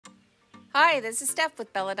Hi, this is Steph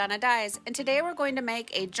with Belladonna Dyes, and today we're going to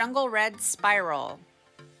make a jungle red spiral.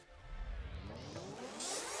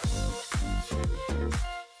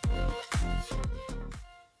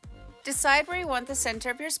 Decide where you want the center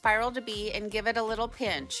of your spiral to be and give it a little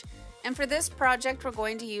pinch. And for this project, we're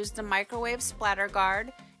going to use the microwave splatter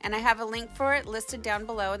guard, and I have a link for it listed down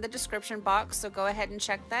below in the description box, so go ahead and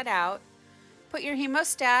check that out. Put your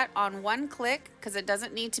hemostat on one click because it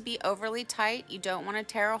doesn't need to be overly tight. You don't want to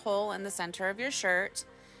tear a hole in the center of your shirt.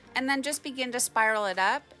 And then just begin to spiral it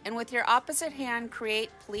up, and with your opposite hand create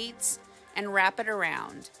pleats and wrap it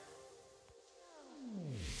around.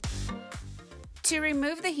 To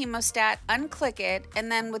remove the hemostat, unclick it, and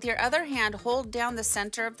then with your other hand hold down the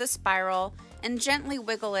center of the spiral and gently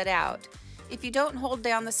wiggle it out. If you don't hold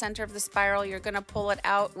down the center of the spiral, you're going to pull it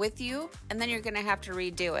out with you, and then you're going to have to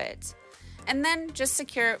redo it. And then just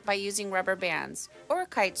secure it by using rubber bands or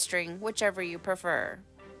kite string, whichever you prefer.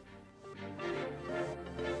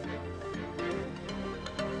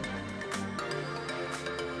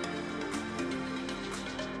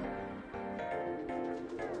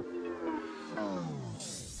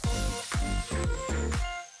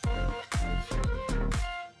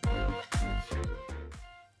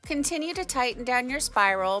 Continue to tighten down your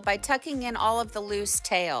spiral by tucking in all of the loose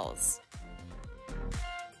tails.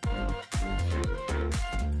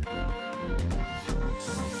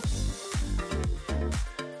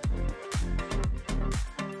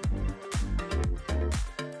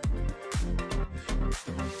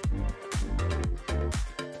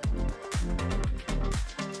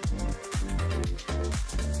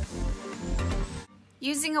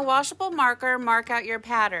 Using a washable marker, mark out your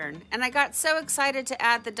pattern. And I got so excited to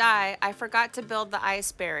add the dye, I forgot to build the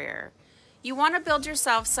ice barrier. You want to build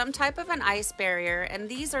yourself some type of an ice barrier, and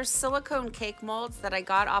these are silicone cake molds that I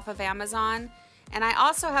got off of Amazon. And I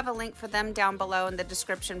also have a link for them down below in the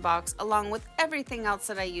description box, along with everything else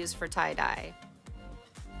that I use for tie-dye.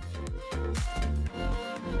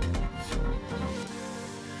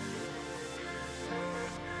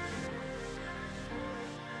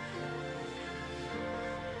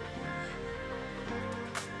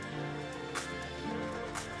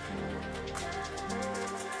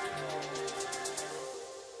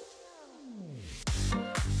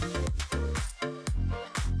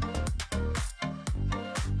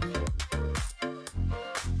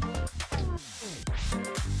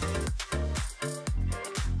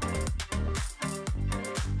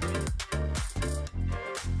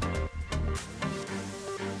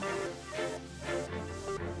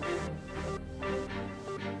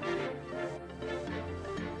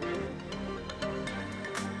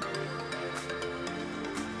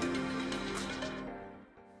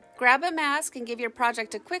 Grab a mask and give your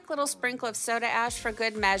project a quick little sprinkle of soda ash for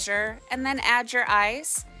good measure, and then add your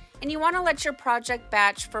ice. And you want to let your project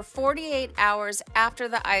batch for 48 hours after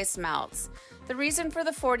the ice melts. The reason for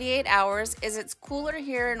the 48 hours is it's cooler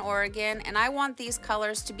here in Oregon, and I want these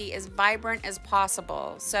colors to be as vibrant as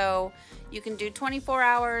possible. So you can do 24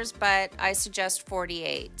 hours, but I suggest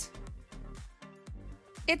 48.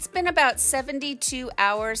 It's been about 72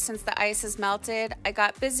 hours since the ice has melted. I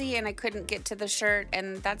got busy and I couldn't get to the shirt,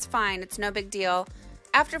 and that's fine, it's no big deal.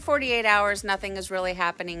 After 48 hours, nothing is really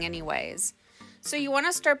happening anyways. So you want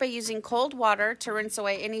to start by using cold water to rinse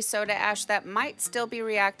away any soda ash that might still be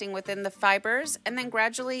reacting within the fibers, and then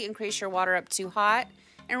gradually increase your water up to hot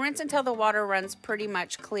and rinse until the water runs pretty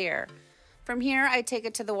much clear. From here, I take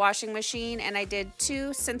it to the washing machine, and I did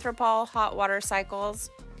 2 Synthropol hot water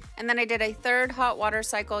cycles. And then I did a 3rd hot water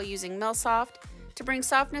cycle using Millsoft to bring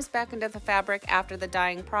softness back into the fabric after the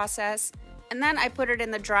dyeing process. And then I put it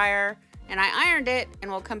in the dryer and I ironed it,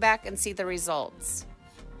 and we'll come back and see the results.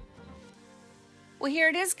 Well, here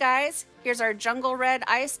it is, guys. Here's our jungle red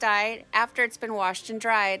ice dye after it's been washed and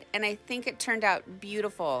dried, and I think it turned out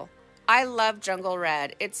beautiful. I love jungle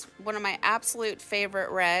red. It's one of my absolute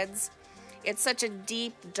favorite reds. It's such a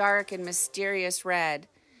deep, dark, and mysterious red.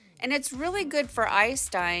 And it's really good for ice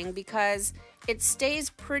dyeing because it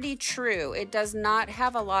stays pretty true. It does not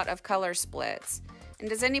have a lot of color splits. And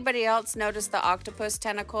does anybody else notice the octopus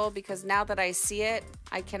tentacle? Because now that I see it,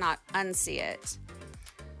 I cannot unsee it.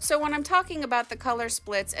 So when I'm talking about the color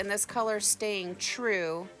splits and this color staying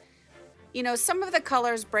true, you know, some of the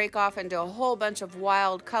colors break off into a whole bunch of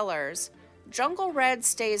wild colors. Jungle red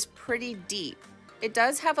stays pretty deep. It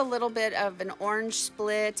does have a little bit of an orange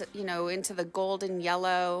split, you know, into the golden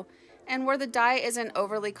yellow. And where the dye isn't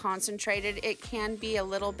overly concentrated, it can be a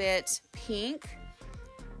little bit pink,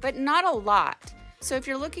 but not a lot. So if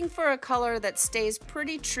you're looking for a color that stays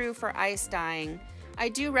pretty true for ice dyeing, I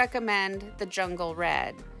do recommend the jungle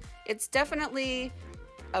red. It's definitely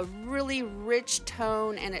a really rich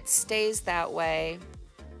tone and it stays that way.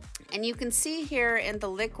 And you can see here in the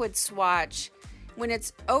liquid swatch, when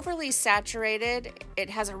it's overly saturated, it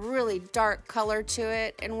has a really dark color to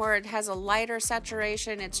it, and where it has a lighter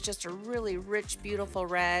saturation, it's just a really rich, beautiful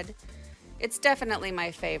red. It's definitely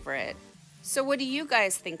my favorite. So what do you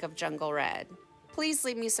guys think of Jungle Red? Please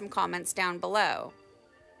leave me some comments down below.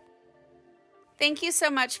 Thank you so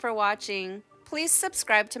much for watching. Please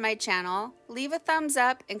subscribe to my channel, leave a thumbs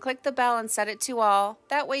up, and click the bell and set it to all.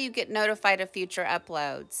 That way you get notified of future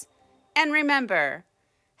uploads. And remember,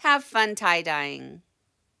 have fun tie-dyeing.